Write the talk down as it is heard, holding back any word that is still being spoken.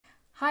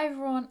Hi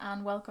everyone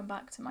and welcome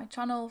back to my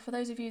channel. For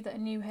those of you that are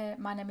new here,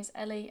 my name is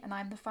Ellie and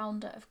I'm the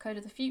founder of Code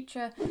of the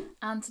Future,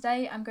 and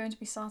today I'm going to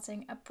be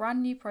starting a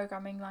brand new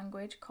programming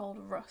language called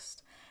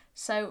Rust.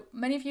 So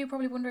many of you are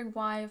probably wondering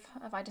why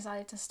have I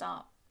decided to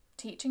start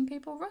teaching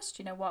people Rust.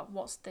 You know,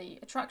 what's the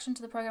attraction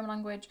to the programming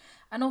language,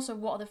 and also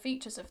what are the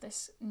features of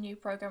this new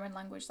programming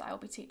language that I'll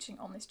be teaching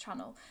on this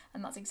channel,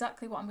 and that's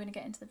exactly what I'm going to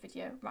get into the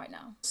video right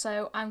now.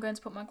 So I'm going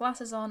to put my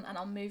glasses on and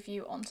I'll move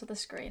you onto the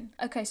screen.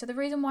 Okay, so the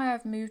reason why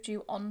I've moved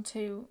you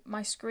onto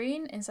my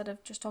screen instead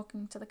of just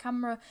talking to the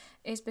camera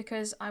is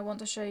because I want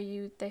to show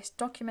you this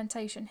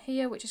documentation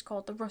here, which is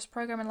called the Rust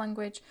programming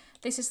language.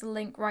 This is the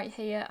link right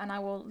here, and I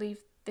will leave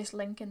this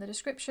link in the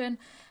description.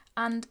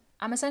 And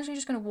I'm essentially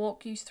just going to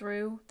walk you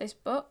through this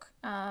book.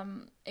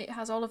 It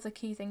has all of the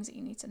key things that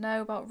you need to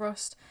know about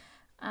Rust,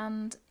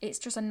 and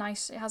it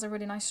has a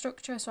really nice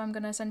structure, so I'm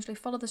going to essentially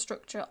follow the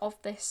structure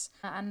of this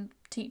and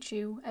teach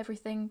you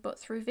everything but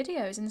through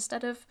videos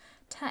instead of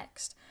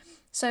text.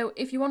 So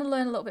if you want to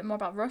learn a little bit more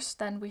about Rust,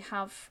 then we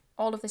have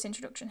all of this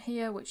introduction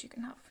here, which you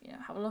can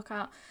have a look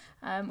at,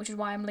 which is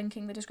why I'm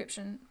linking the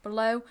description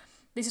below.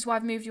 This is why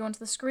I've moved you onto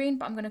the screen,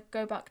 but I'm going to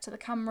go back to the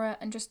camera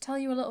and just tell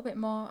you a little bit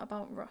more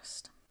about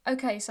Rust.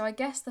 Okay, so I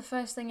guess the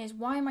first thing is,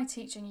 why am I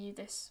teaching you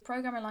this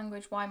programming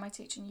language? Why am I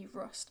teaching you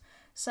Rust?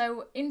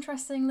 So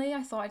interestingly,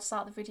 I thought I'd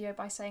start the video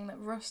by saying that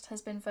Rust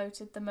has been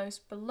voted the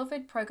most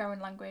beloved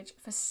programming language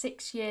for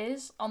 6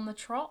 years on the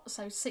trot,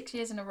 so 6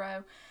 years in a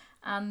row.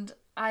 And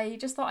I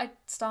just thought I'd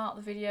start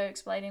the video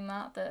explaining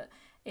that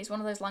it's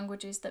one of those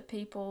languages that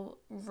people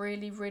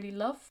really, really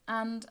love.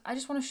 And I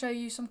just want to show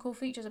you some cool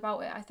features about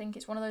it. I think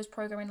it's one of those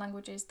programming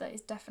languages that is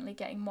definitely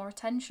getting more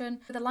attention.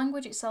 But the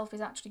language itself is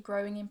actually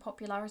growing in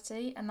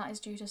popularity, and that is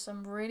due to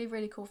some really,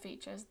 really cool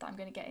features that I'm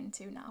going to get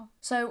into now.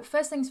 So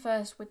first things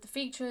first, with the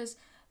features,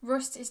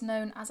 Rust is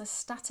known as a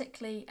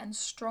statically and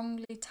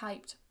strongly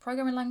typed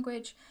programming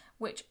language,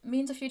 which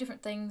means a few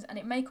different things, and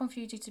it may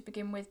confuse you to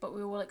begin with, but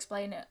we will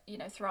explain it,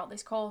 throughout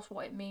this course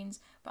what it means,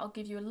 but I'll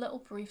give you a little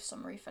brief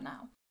summary for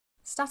now.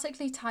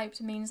 Statically typed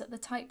means that the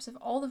types of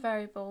all the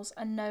variables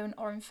are known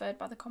or inferred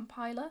by the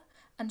compiler,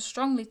 and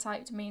strongly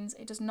typed means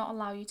it does not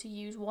allow you to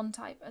use one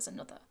type as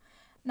another.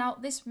 Now,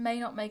 this may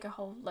not make a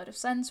whole load of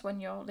sense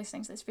when you're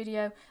listening to this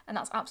video, and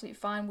that's absolutely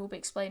fine. We'll be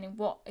explaining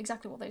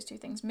exactly what those two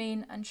things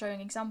mean and showing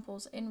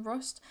examples in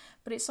Rust,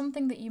 but it's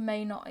something that you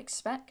may not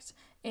expect.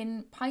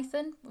 In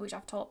Python, which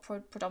I've taught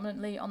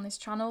predominantly on this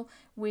channel,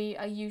 we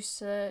are used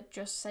to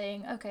just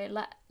saying, okay,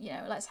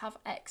 let's have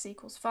x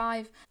equals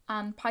 5,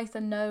 and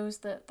Python knows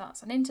that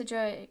that's an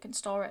integer. It can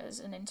store it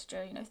as an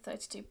integer,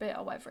 32-bit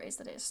or whatever it is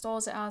that it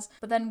stores it as,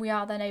 but then we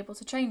are then able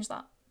to change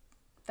that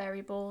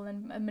variable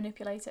and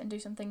manipulate it and do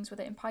some things with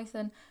it in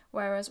Python,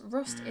 whereas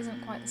Rust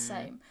isn't quite the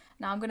same.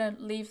 Now I'm going to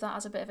leave that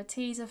as a bit of a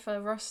teaser for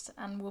Rust,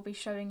 and we'll be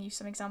showing you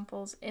some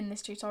examples in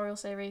this tutorial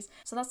series.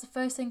 So that's the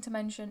first thing to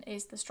mention,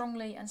 is the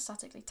strongly and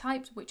statically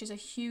typed, which is a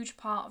huge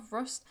part of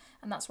Rust,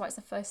 and that's why it's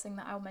the first thing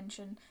that I'll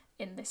mention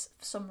in this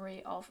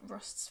summary of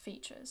Rust's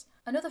features.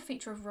 Another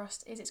feature of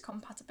Rust is its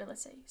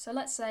compatibility. So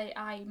let's say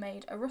I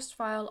made a Rust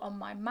file on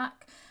my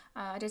Mac,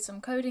 I did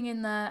some coding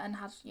in there and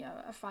had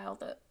a file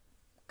that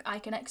I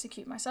can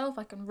execute myself,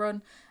 I can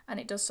run, and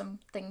it does some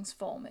things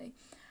for me.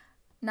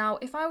 Now,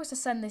 if I was to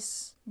send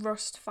this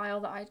Rust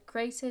file that I'd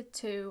created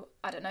to,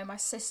 I don't know, my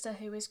sister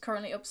who is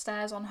currently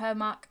upstairs on her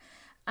Mac,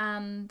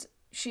 and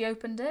she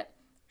opened it,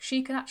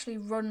 she can actually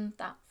run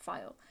that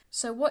file.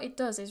 So what it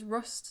does is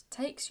Rust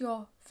takes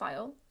your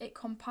file, it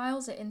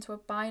compiles it into a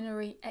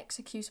binary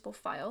executable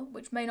file,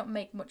 which may not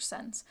make much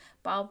sense,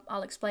 but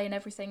I'll explain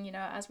everything,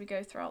 as we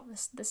go throughout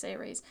the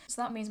series.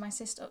 So that means my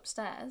sister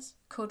upstairs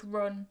could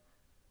run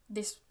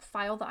this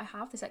file that I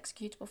have, this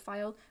executable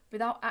file,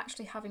 without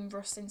actually having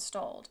Rust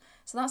installed.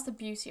 So that's the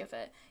beauty of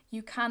it.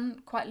 You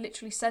can quite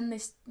literally send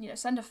this,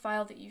 send a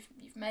file that you've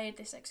made,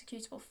 this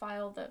executable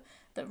file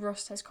that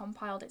Rust has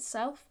compiled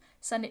itself,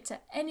 send it to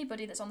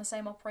anybody that's on the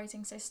same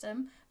operating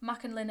system.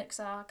 Mac and Linux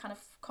are kind of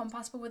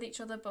compatible with each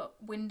other, but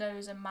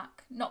Windows and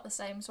Mac not the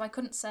same. So I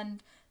couldn't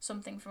send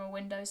something from a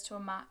Windows to a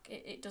Mac.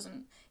 It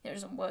doesn't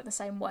work the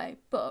same way.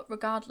 But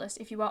regardless,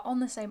 if you are on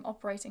the same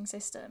operating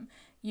system,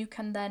 you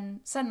can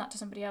then send that to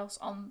somebody else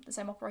on the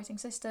same operating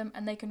system,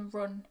 and they can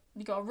run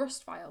your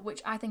Rust file,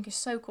 which I think is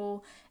so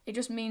cool. It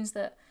just means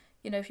that,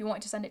 if you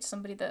wanted to send it to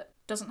somebody that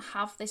doesn't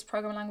have this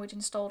programming language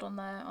installed on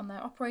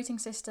their operating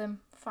system,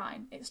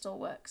 fine, it still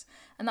works.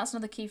 And that's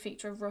another key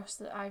feature of Rust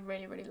that I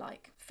really, really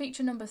like.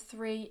 Feature number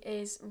 3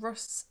 is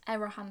Rust's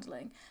error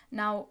handling.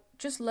 Now,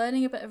 just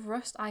learning a bit of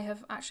Rust, I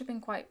have actually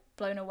been quite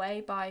blown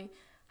away by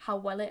how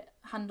well it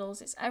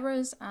handles its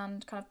errors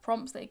and kind of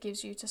prompts that it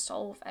gives you to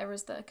solve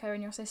errors that occur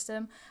in your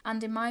system.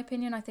 And in my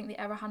opinion, I think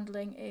the error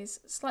handling is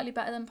slightly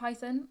better than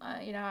Python.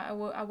 I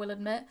will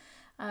admit,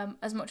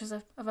 as much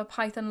of a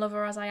Python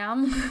lover as I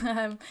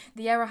am,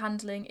 the error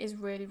handling is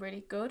really,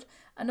 really good.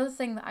 Another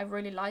thing that I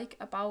really like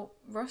about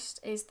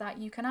Rust is that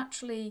you can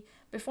actually,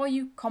 before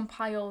you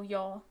compile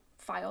your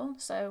file,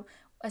 so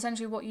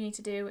essentially what you need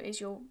to do is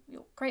you'll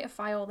create a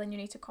file, then you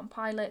need to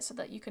compile it so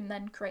that you can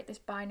then create this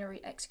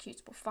binary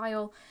executable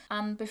file.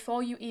 And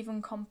before you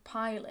even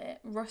compile it,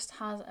 Rust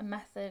has a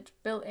method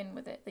built in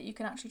with it that you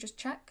can actually just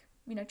check.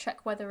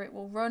 Check whether it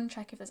will run,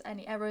 check if there's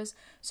any errors.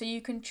 So you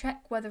can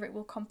check whether it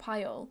will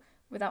compile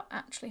without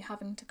actually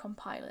having to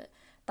compile it.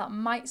 That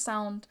might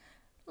sound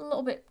a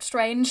little bit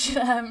strange,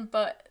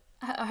 but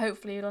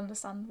hopefully you'll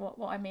understand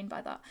what I mean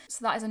by that.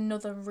 So that is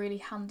another really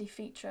handy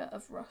feature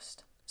of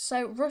Rust.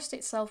 So Rust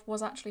itself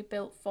was actually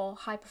built for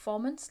high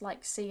performance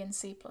like C and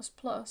C++,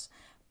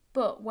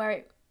 but where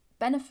it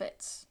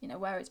benefits,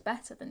 where it's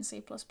better than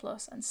C++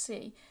 and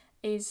C,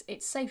 is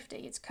its safety,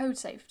 its code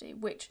safety,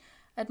 which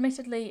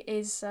admittedly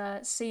is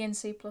C and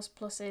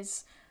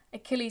C++'s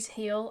Achilles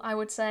heel, I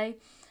would say.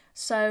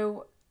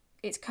 So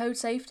its code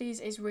safeties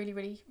is really,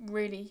 really,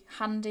 really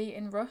handy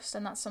in Rust,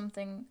 and that's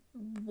something,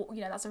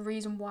 that's a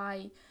reason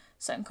why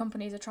certain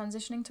companies are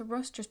transitioning to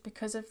Rust, just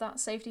because of that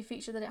safety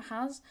feature that it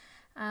has.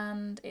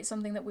 And it's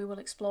something that we will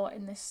explore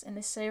in this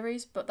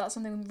series, but that's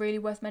something really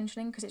worth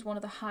mentioning because it's one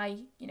of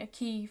the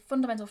key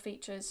fundamental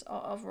features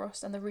of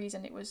Rust and the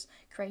reason it was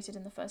created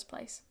in the first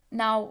place.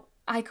 Now,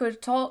 I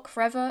could talk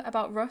forever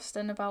about Rust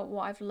and about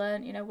what I've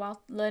learned,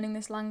 while learning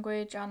this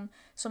language and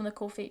some of the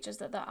cool features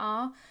that there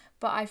are,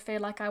 but I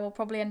feel like I will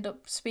probably end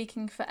up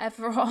speaking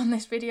forever on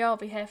this video. I'll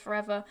be here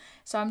forever.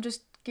 So I'm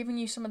just giving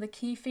you some of the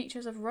key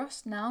features of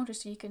Rust now,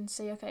 just so you can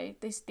see, okay,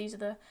 these are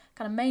the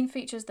kind of main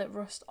features that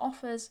Rust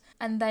offers,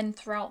 and then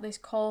throughout this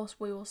course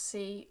we will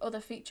see other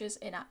features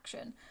in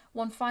action.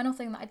 One final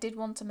thing that I did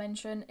want to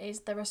mention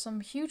is there are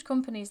some huge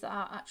companies that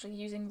are actually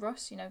using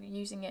Rust,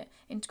 using it,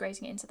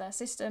 integrating it into their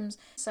systems.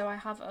 So I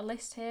have a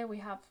list here. We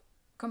have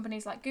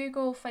companies like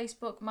Google,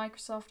 Facebook,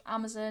 Microsoft,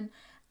 Amazon,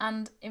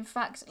 and in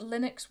fact,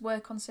 Linux were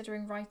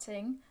considering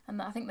writing,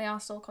 and I think they are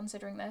still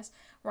considering this,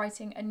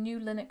 writing a new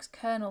Linux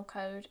kernel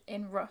code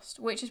in Rust,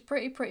 which is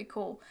pretty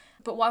cool.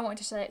 But what I wanted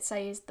to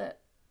say is that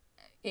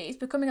it is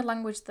becoming a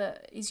language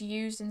that is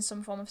used in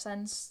some form of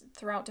sense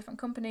throughout different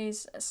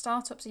companies.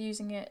 Startups are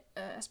using it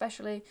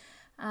especially,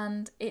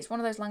 and it's one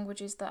of those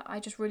languages that I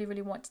just really,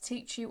 really want to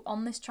teach you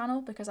on this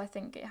channel because I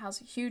think it has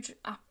huge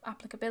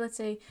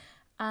applicability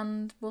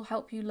and will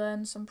help you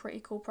learn some pretty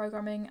cool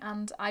programming,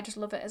 and I just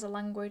love it as a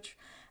language.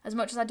 As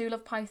much as I do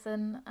love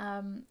Python,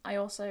 I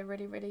also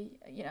really,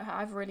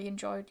 I've really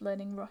enjoyed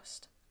learning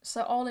Rust.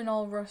 So all in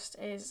all, Rust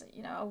is,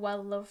 a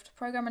well-loved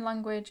programming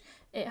language.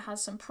 It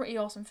has some pretty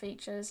awesome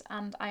features,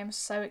 and I am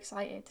so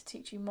excited to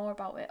teach you more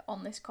about it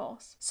on this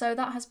course. So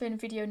that has been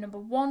video number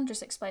 1,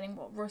 just explaining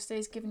what Rust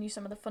is, giving you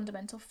some of the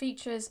fundamental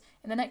features.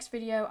 In the next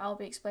video, I'll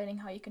be explaining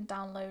how you can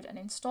download and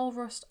install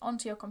Rust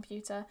onto your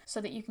computer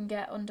so that you can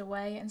get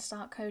underway and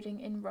start coding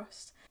in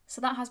Rust. So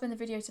that has been the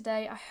video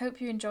today. I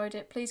hope you enjoyed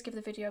it. Please give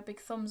the video a big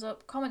thumbs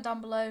up, comment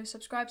down below,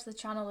 subscribe to the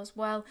channel as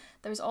well.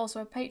 There is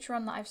also a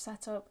Patreon that I've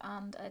set up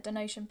and a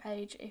donation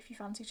page if you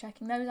fancy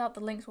checking those out.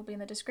 The links will be in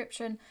the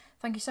description.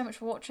 Thank you so much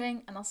for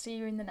watching, and I'll see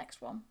you in the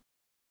next one.